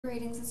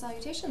Greetings and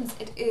salutations.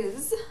 It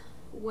is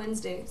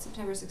Wednesday,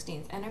 September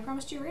 16th, and I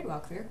promised you a raid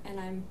walkthrough, and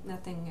I'm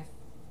nothing if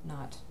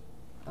not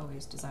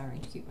always desiring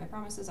to keep my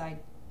promises. I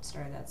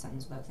started that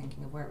sentence without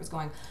thinking of where it was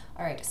going.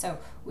 Alright, so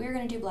we're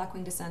going to do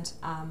Blackwing Descent.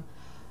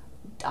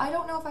 I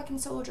don't know if I can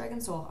solo Dragon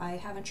Soul. I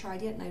haven't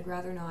tried yet, and I'd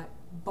rather not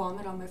bomb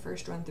it on my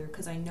first run through,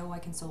 because I know I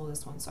can solo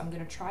this one. So I'm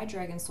going to try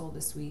Dragon Soul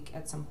this week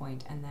at some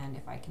point, and then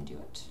if I can do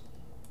it,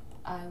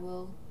 I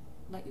will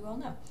let you all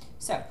know.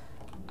 So,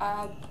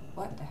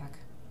 what the heck?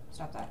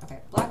 Stop that.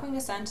 Okay, Blackwing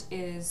Descent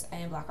is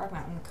in Blackrock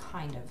Mountain,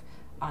 kind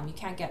of. You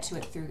can't get to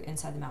it through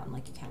inside the mountain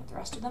like you can with the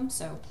rest of them.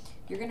 So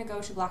you're going to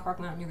go to Blackrock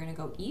Mountain, you're going to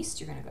go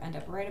east, you're going to end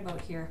up right about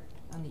here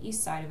on the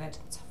east side of it.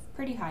 It's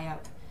pretty high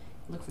up.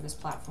 Look for this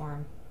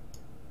platform.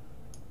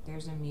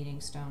 There's a meeting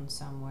stone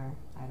somewhere.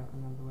 I don't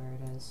remember where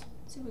it is.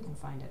 Let's see if we can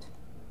find it.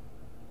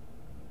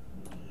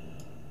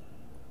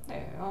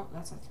 There, oh,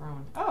 that's a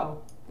throne.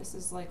 Oh, this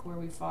is like where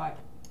we fought,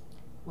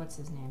 what's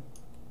his name?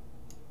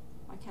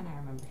 Why can't I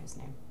remember his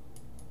name?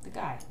 The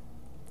guy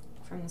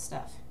from the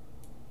stuff.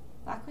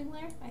 Blackwing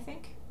Lair, I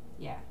think?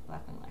 Yeah,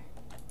 Blackwing Lair.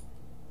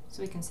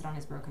 So we can sit on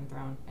his broken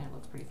throne, and it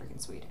looks pretty freaking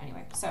sweet.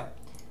 Anyway, so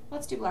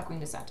let's do Blackwing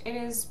Descent. It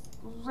is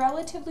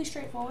relatively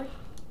straightforward.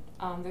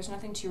 There's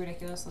nothing too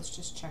ridiculous. Let's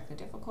just check the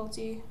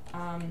difficulty.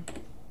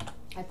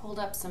 I pulled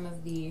up some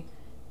of the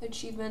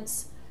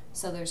achievements.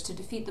 So there's to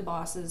defeat the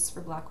bosses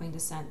for Blackwing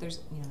Descent.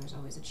 There's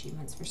always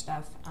achievements for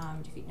stuff.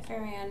 Defeat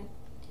Nefarian.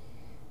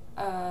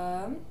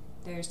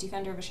 There's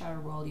Defender of a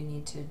Shattered World. You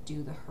need to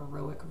do the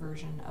heroic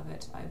version of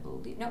it, I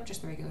believe. Nope,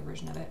 just the regular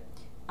version of it.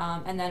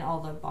 And then all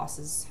the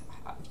bosses,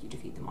 if you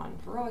defeat them on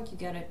heroic, you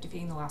get it.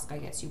 Defeating the last guy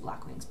gets you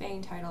Blackwing's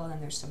Bane title, and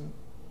then there's some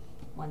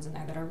ones in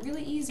there that are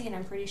really easy, and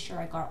I'm pretty sure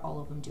I got all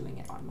of them doing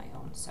it on my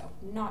own, so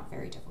not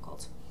very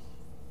difficult.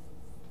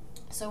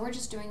 So we're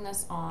just doing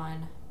this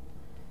on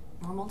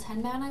normal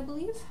 10-man, I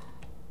believe?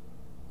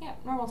 Yeah,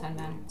 normal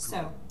 10-man.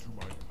 So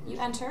you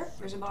enter,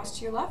 there's a boss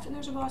to your left, and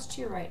there's a boss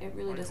to your right. It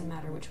really doesn't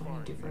matter which one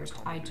you do first.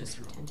 I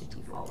just tend to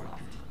default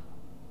left.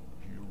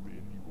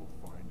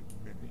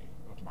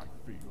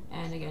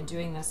 And again,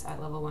 doing this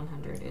at level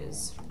 100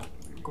 is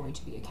going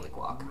to be a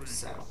cakewalk,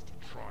 so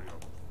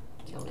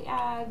kill the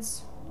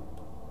ads.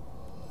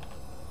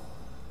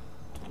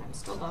 And I'm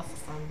still buffed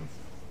from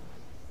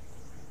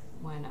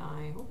when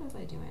what was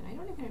I doing? I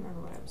don't even remember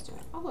what I was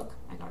doing. Oh look,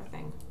 I got a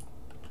thing.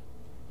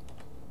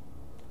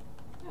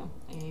 Oh,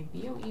 a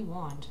BOE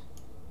wand.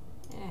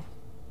 I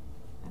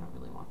don't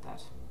really want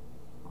that.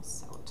 I'll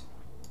sell it.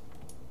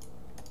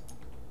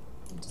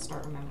 Need to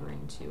start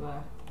remembering to,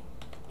 I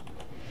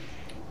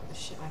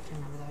have to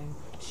remember that I'm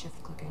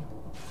shift clicking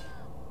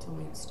to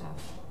loot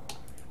stuff.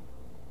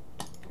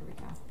 There we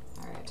go.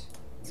 Alright,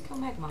 let's kill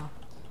Magma.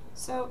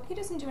 So, he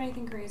doesn't do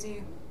anything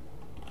crazy,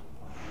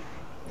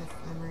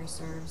 if memory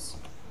serves.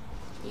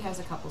 He has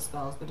a couple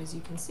spells, but as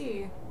you can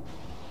see,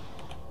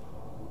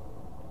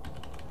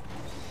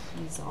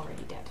 he's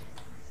already dead.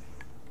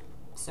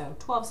 So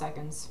 12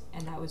 seconds,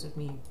 and that was with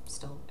me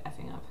still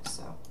effing up,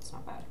 so it's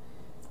not bad.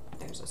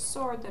 There's a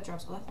sword that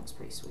drops, well that looks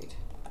pretty sweet.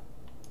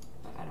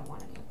 But I don't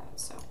want any of that,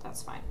 so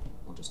that's fine.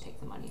 We'll just take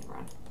the money and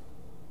run.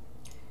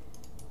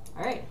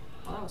 Alright,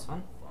 well that was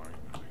fun.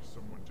 Finally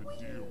someone to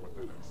deal with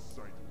that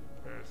unsightly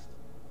pest.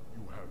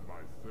 You have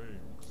my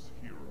thanks,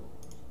 hero.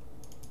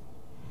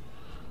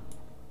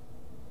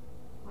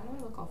 Why do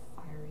I look all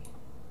fiery?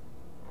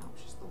 Oh,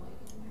 it's just the light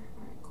in there.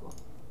 Alright, cool.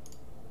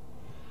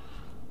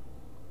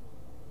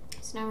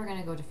 So now we're going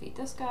to go defeat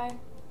this guy.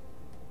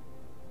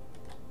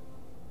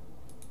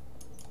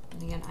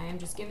 And again, I am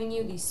just giving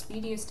you the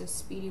speediest of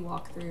speedy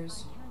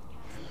walkthroughs.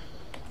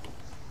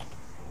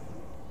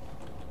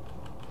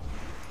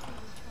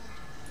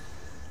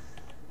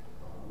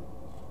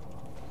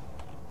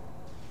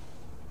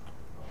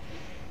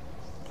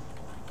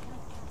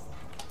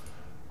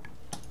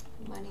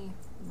 Money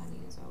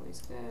is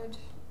always good.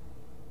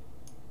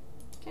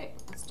 Okay,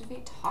 let's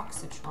defeat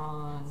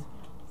Toxitron.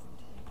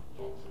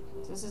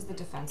 So this is the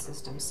defense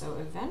system, so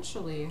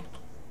eventually,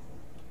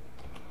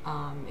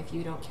 if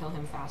you don't kill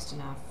him fast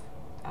enough,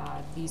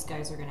 these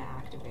guys are going to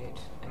activate,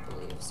 I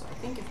believe. So I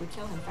think if we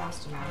kill him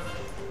fast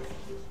enough,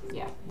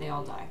 yeah, they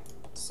all die.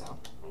 So,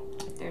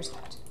 there's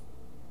that.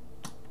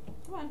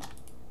 Come on.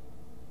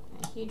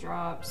 And he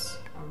drops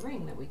a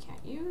ring that we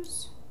can't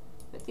use,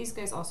 but these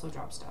guys also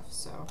drop stuff,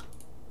 so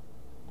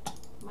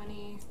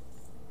money.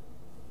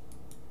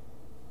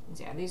 And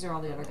yeah, these are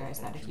all the other guys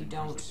that if you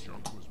don't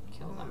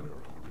kill them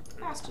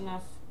fast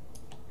enough,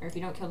 or if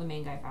you don't kill the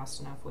main guy fast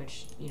enough,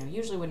 which, you know,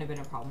 usually wouldn't have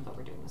been a problem, but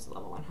we're doing this at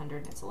level 100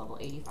 and it's a level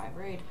 85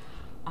 raid,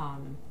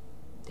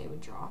 they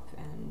would drop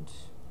and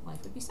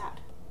life would be sad.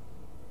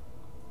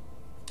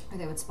 Or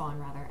they would spawn,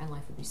 rather, and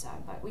life would be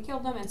sad. But we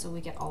killed them, and so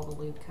we get all the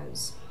loot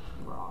because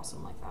we're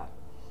awesome like that.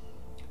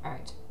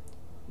 Alright,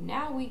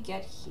 now we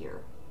get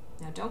here.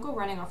 Now don't go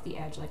running off the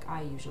edge like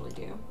I usually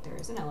do. There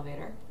is an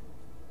elevator.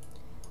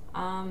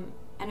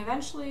 And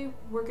eventually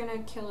we're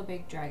gonna kill a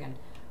big dragon.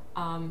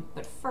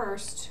 But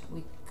first,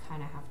 we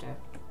kind of have to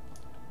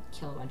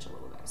kill a bunch of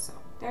little guys. So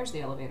there's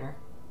the elevator.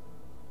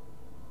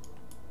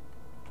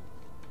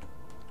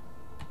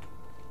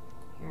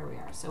 we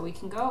are. So we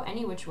can go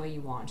any which way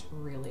you want,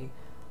 really.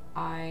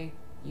 I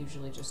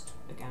usually just,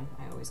 again,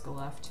 I always go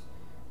left.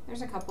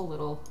 There's a couple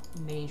little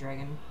mini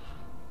dragon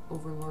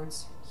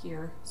overlords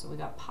here. So we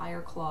got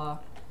Pyre Claw.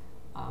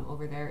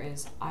 Over there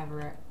is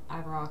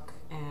Ivarok,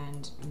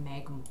 and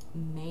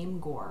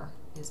Maimgor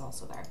is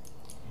also there.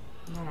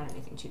 And they're not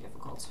anything too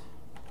difficult.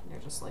 They're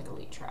just like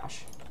elite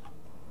trash.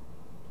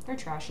 They're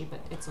trashy, but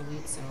it's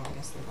elite, so I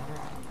guess they're better.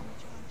 I don't know.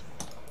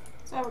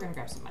 So we're gonna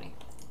grab some money.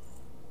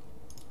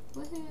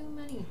 Woohoo,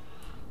 money!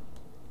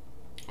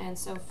 And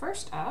so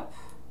first up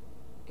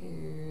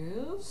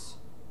is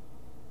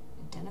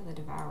Den of the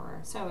Devourer.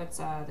 So it's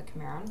the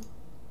Chimeron.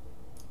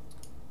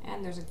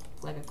 And there's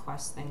like a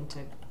quest thing to,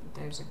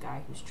 there's a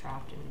guy who's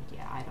trapped, and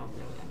yeah, I don't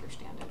really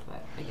understand it,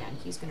 but again,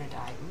 he's gonna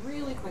die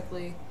really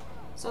quickly.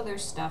 So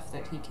there's stuff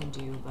that he can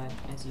do, but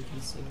as you can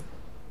see,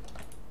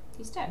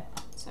 he's dead.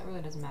 So it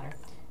really doesn't matter.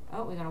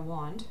 Oh, we got a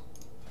wand,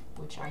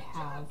 which I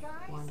have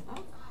one.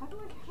 Oh, how do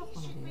I have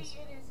one of these?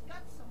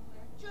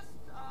 Just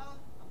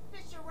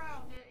fish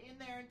around in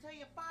there until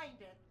you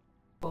find it.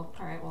 Well,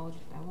 alright, well,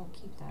 I won't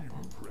keep that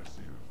then.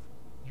 Impressive.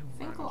 You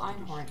Finkel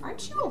managed to Einhorn. destroy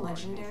Aren't you one a of my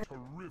legendary? most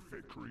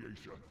Terrific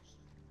creation.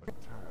 A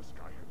task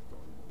I had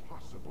thought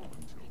possible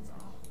until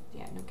now.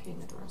 Yeah, no kidding,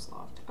 the door's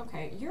locked.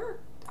 Okay,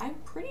 I'm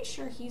pretty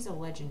sure he's a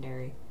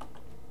legendary.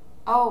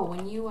 Oh,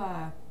 when you,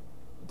 have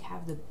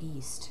the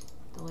beast,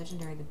 the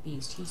legendary the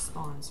beast, he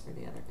spawns for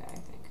the other guy, I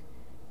think.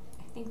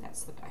 I think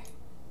that's the guy.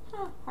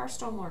 Huh,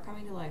 Hearthstone lore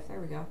coming to life, there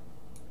we go.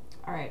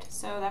 Alright,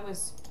 so that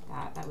was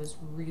that. That was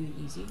really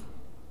easy.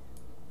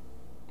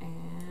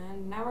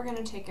 And now we're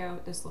gonna take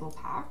out this little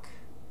pack.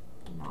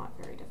 Not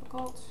very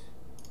difficult.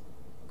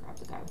 Grab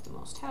the guy with the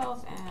most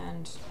health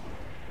and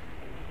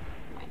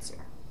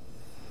Mindseer.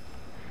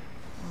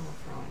 And we'll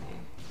throw in a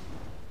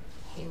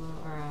Halo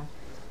or a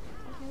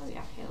Halo?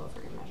 Yeah, Halo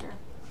for good measure.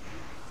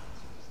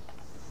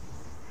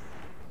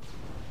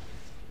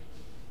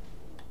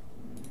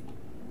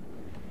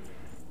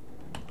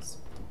 Oops,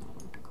 did not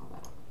want to call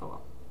that up. Oh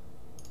well.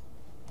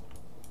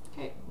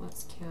 Okay,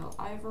 let's kill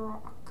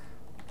Ivarok.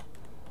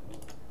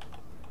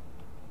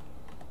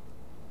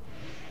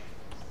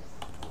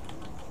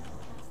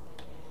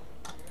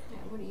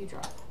 What do you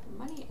drop?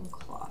 Money and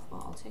cloth.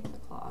 Well, I'll take the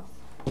cloth.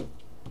 And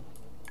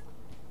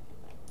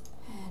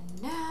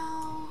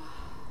now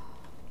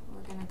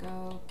we're gonna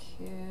go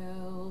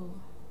kill.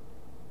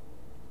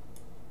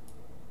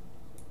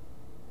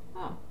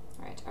 Oh,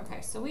 right.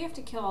 Okay, so we have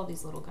to kill all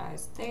these little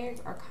guys. They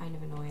are kind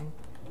of annoying.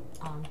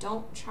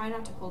 Don't try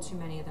not to pull too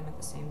many of them at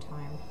the same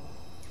time.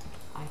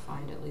 I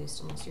find, at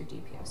least, unless your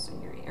DPS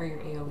and your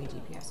AOE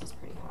DPS is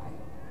pretty high,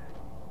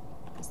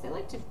 because they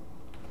like to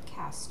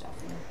cast stuff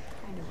and they're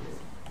kind of rude.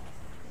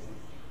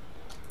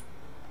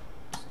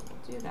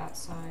 Do that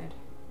side,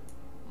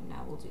 and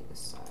now we'll do this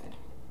side.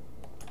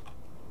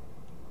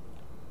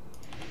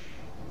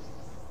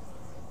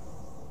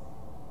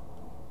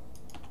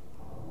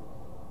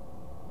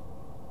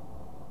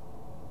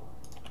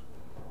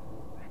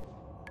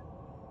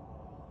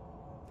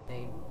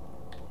 They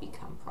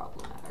become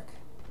problematic.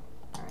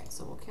 Alright,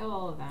 so we'll kill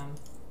all of them.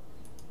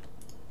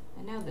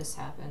 And now this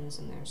happens,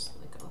 and there's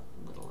like a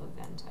little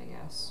event, I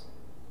guess.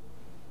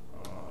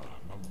 I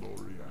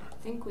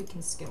think we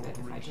can skip it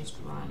if I just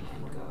run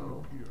and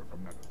go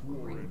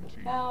ring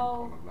the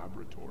bell. What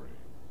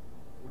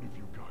have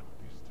you got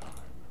this time?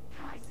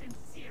 My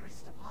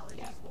sincerest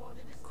apologies for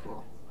the disturbance.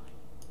 Cool.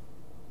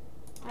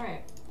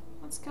 Alright,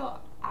 let's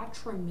kill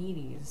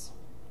Atramedes.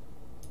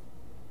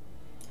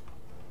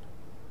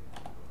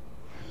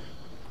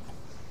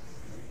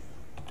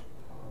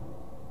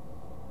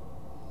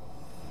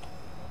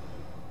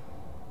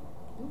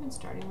 We've been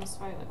starting this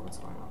fight, like what's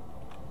going on?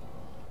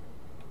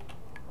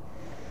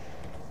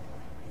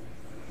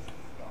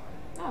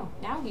 Oh,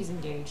 now he's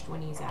engaged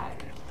when he's at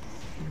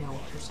no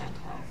percent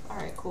health.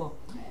 Alright, cool.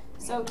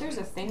 So there's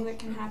a thing that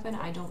can happen.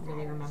 I don't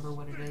really remember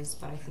what it is,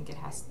 but I think it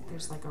has,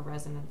 there's like a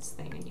resonance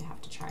thing and you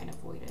have to try and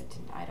avoid it.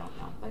 And I don't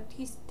know, but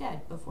he's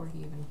dead before he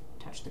even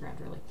touched the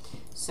ground, really.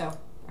 So,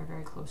 we're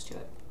very close to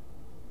it.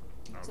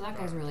 So that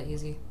guy's really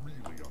easy. Really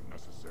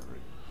unnecessary.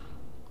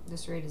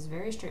 This raid is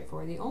very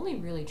straightforward. The only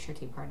really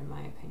tricky part, in my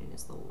opinion,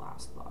 is the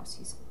last boss.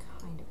 He's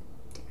kind of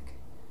a dick.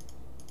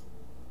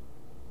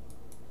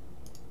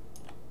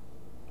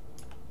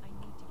 I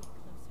need to get closer.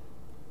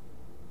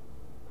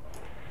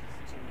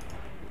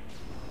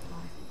 Oh,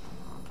 I think I'm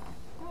the wrong guy.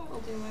 Oh, we'll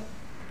do it.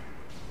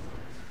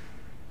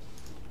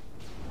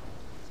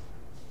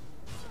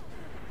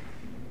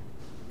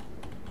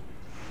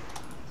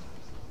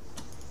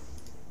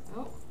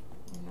 Oh,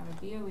 we got a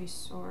BOE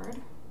sword.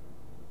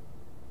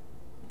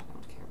 I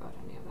don't care about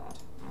any of that.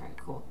 Alright,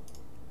 cool.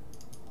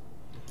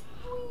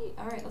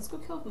 Alright, let's go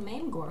kill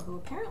Maimgor, who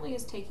apparently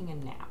is taking a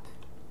nap.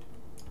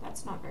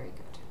 That's not very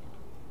good.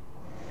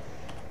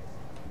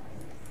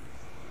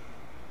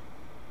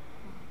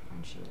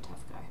 Aren't you a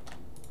tough guy?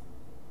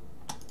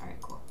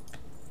 Alright, cool.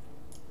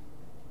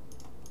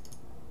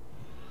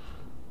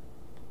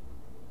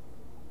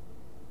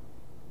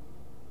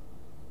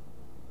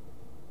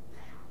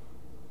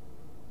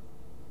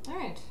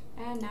 Alright,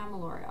 and now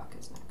Maloriok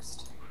is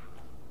next.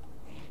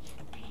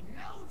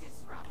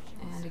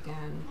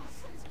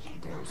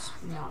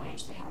 not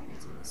much that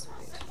happens in this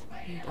fight.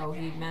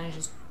 He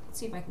manages. Let's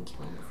see if I can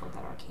kill him before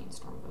that arcane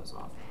storm goes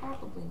off.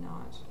 Probably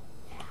not.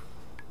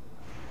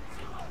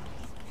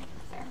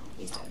 There,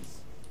 he's dead.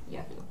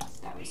 Yahoo!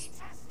 That was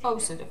oh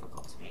so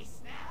difficult.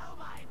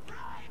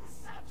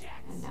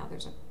 And now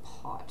there's a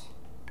pot.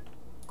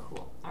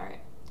 Cool. All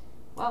right.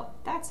 Well,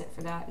 that's it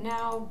for that.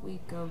 Now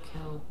we go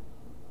kill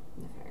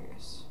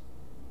Nefarious.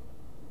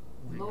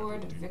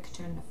 Lord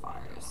Victor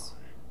Nefarious.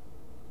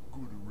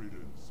 Good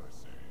riddance, I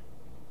say.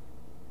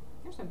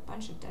 There's a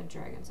bunch of dead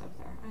dragons up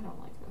there. I don't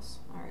like this.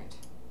 Alright.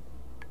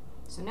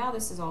 So now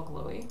this is all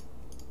glowy.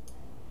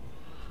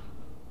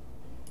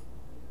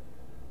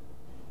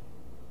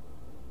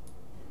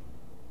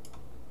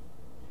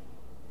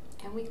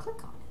 And we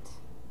click on it.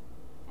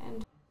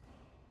 And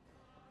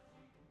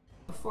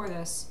before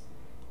this,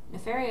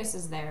 Nefarious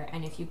is there,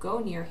 and if you go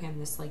near him,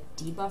 this like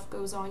debuff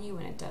goes on you,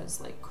 and it does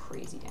like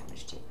crazy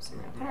damage to you. So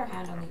we're gonna put our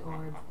hand on the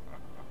orb,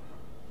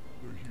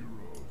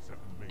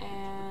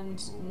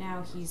 and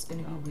now he's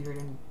gonna be weird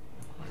and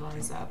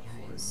rise up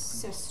his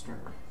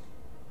sister.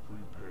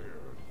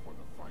 Prepared for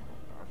the final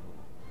battle.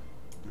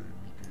 Then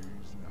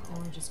gaze now.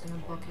 And we're just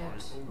gonna book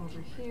it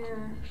over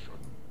here.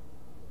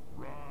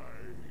 Rise,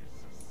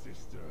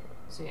 sister.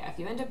 So yeah, if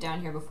you end up down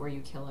here before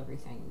you kill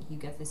everything, you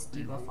get this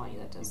debuff on you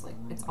that does like,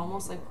 it's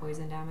almost like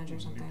poison damage or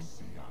something.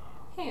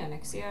 Hey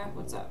Onyxia,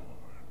 what's up?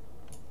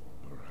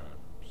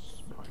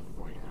 Perhaps my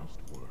finest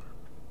work.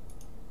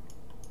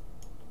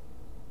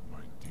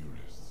 My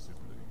dearest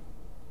sibling.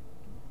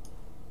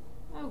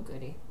 Oh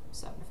goody.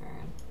 What's up,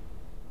 Nefarian?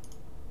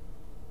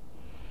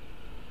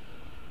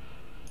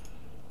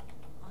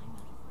 I'm out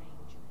of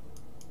range.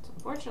 So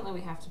unfortunately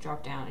we have to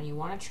drop down, and you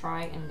want to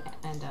try and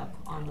end up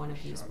on one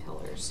of these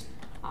pillars.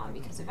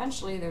 Because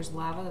eventually there's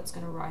lava that's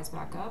going to rise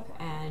back up,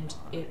 and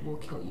it will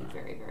kill you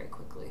very, very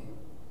quickly.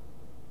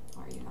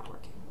 Why are you not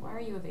working? Why are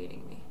you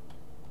evading me?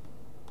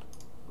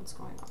 What's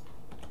going on?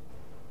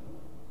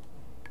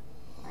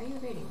 Why are you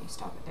evading me?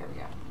 Stop it. There we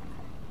go.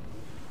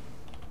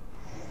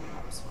 Okay.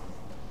 That was fun.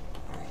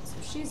 Alright, so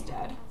she's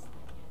dead.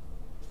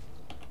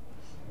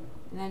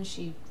 And then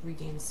she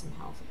regains some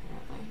health,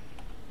 apparently.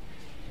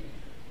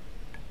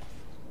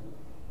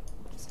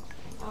 What is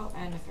happening? Oh,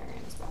 and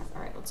Nefarian is back.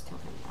 Alright, let's kill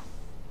him now.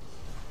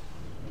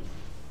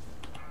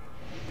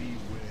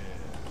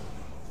 Beware.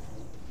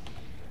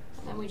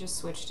 And then we just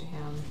switch to him.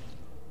 I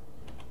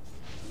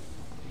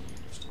don't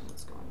understand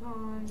what's going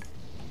on.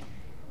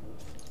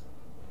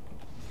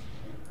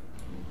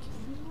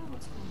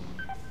 What's going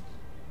on?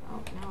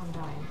 Oh, now I'm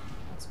dying.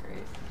 That's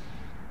great.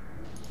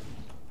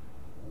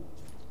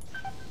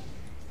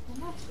 And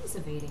now he's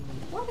evading me.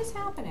 What is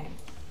happening?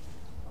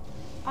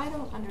 I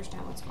don't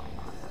understand what's going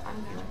on, but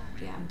I'm gonna...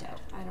 Yeah, I'm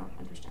dead. I don't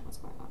understand what's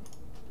going on.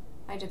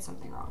 I did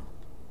something wrong.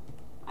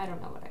 I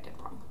don't know what I did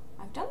wrong.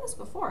 I've done this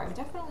before. I've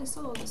definitely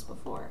soloed this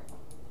before.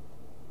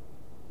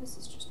 This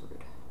is just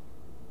rude.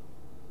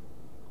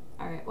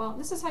 Alright, well,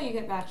 this is how you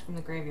get back from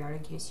the graveyard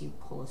in case you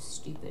pull a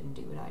stupid and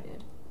do what I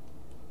did.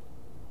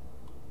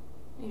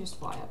 You just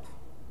fly up.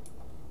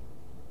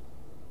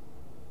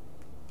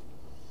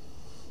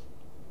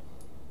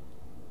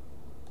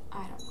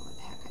 I don't know what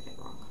the heck I did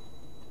wrong.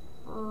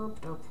 Herp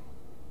derp.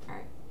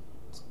 Alright,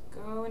 let's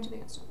go into the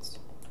instance.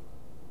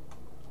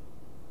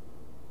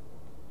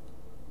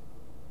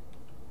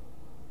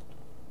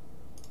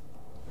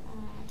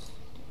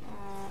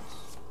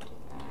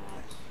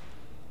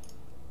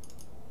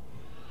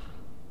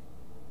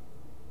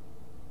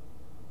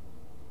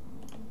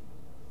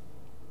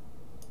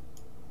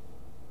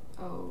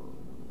 Oh,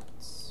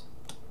 nuts.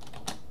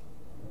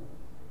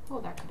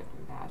 Oh, that could have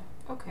been bad.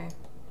 Okay.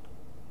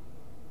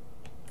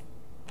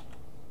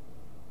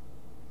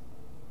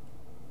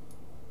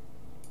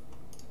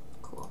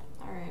 Cool.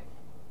 Alright.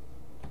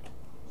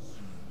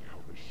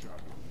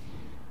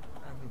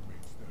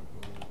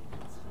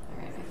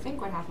 Alright, I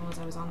think what happened was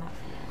I was on that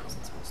floor. I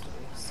wasn't supposed to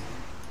be. So.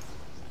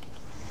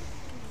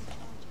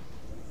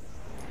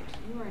 Alright,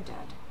 you are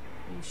dead.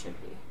 You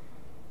should be.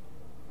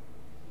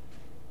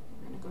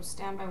 I'm gonna go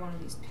stand by one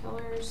of these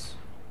pillars.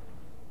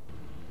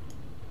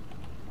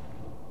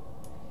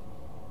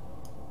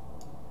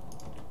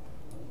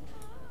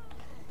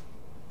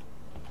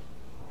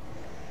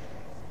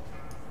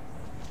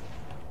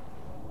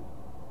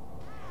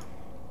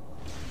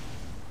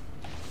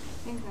 I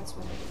think that's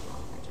what I did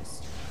wrong. I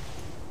just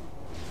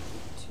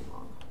too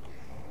long.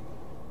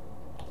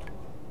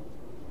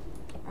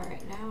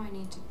 Alright, now I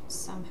need to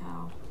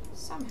somehow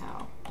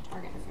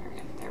target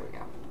Nefarian. There we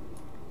go.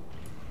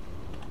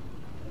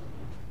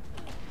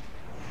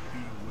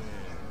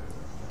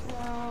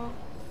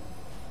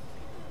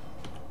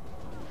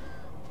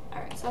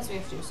 Alright, so that's what we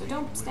have to do. So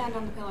don't stand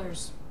on the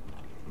pillars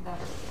that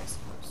early, I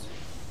suppose.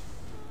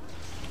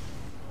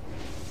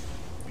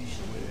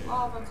 Should be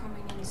lava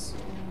coming in soon.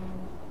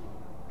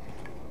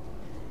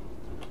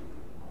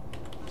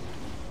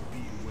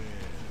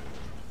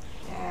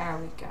 There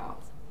we go.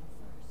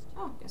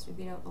 Oh, guess we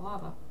beat out the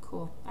lava.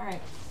 Cool.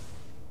 Alright.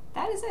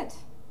 That is it.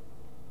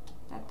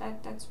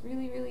 That's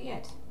really, really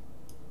it.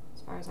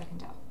 As far as I can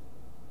tell.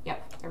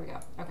 Yep, there we go.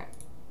 Okay.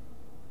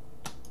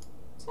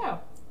 So.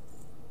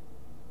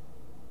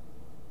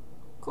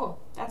 Cool.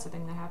 That's a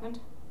thing that happened.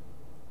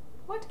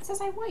 What? It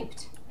says I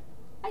wiped.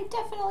 I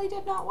definitely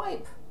did not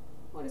wipe.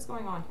 What is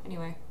going on?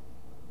 Anyway.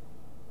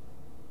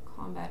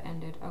 Combat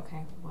ended.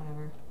 Okay,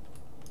 whatever.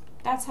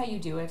 That's how you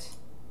do it.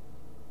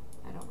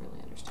 I don't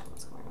really understand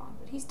what's going on,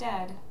 but he's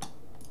dead.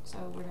 So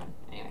we're done.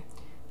 Anyway,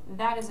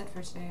 that is it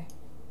for today.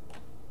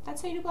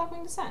 That's how you do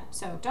Blackwing Descent.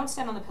 So don't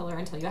stand on the pillar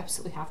until you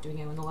absolutely have to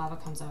again when the lava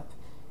comes up.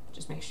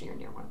 Just make sure you're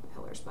near one of the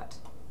pillars, but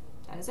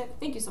that is it.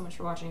 Thank you so much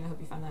for watching. I hope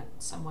you found that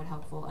somewhat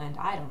helpful, and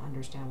I don't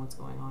understand what's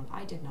going on.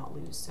 I did not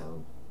lose,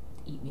 so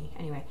eat me.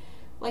 Anyway,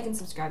 like and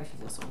subscribe if you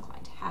feel so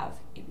inclined. Have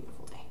a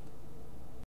beautiful day.